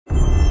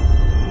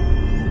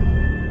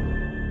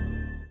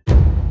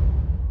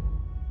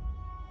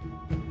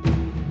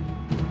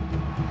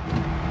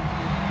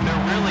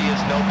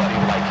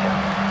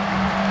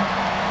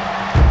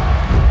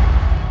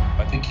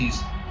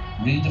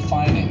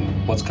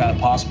what's kind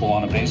of possible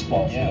on a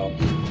baseball field.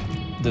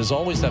 There's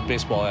always that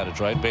baseball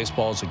adage, right?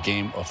 Baseball is a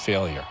game of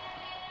failure.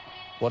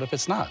 What if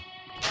it's not?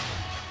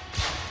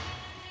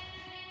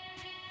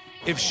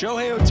 If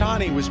Shohei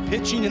Ohtani was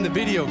pitching in the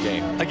video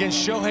game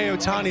against Shohei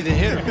Ohtani, the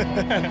hitter,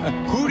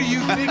 who do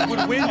you think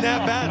would win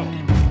that battle?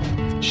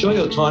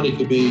 Shohei Ohtani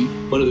could be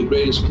one of the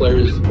greatest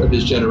players of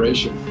his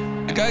generation.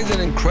 The guy's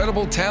an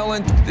incredible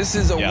talent. This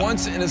is a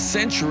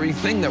once-in-a-century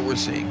thing that we're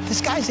seeing.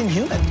 This guy's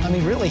inhuman. I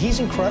mean, really,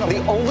 he's incredible.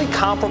 The only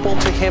comparable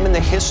to him in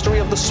the history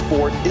of the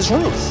sport is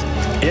Ruth.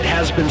 It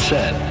has been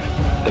said,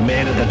 the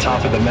man at the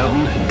top of the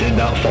mountain did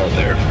not fall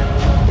there.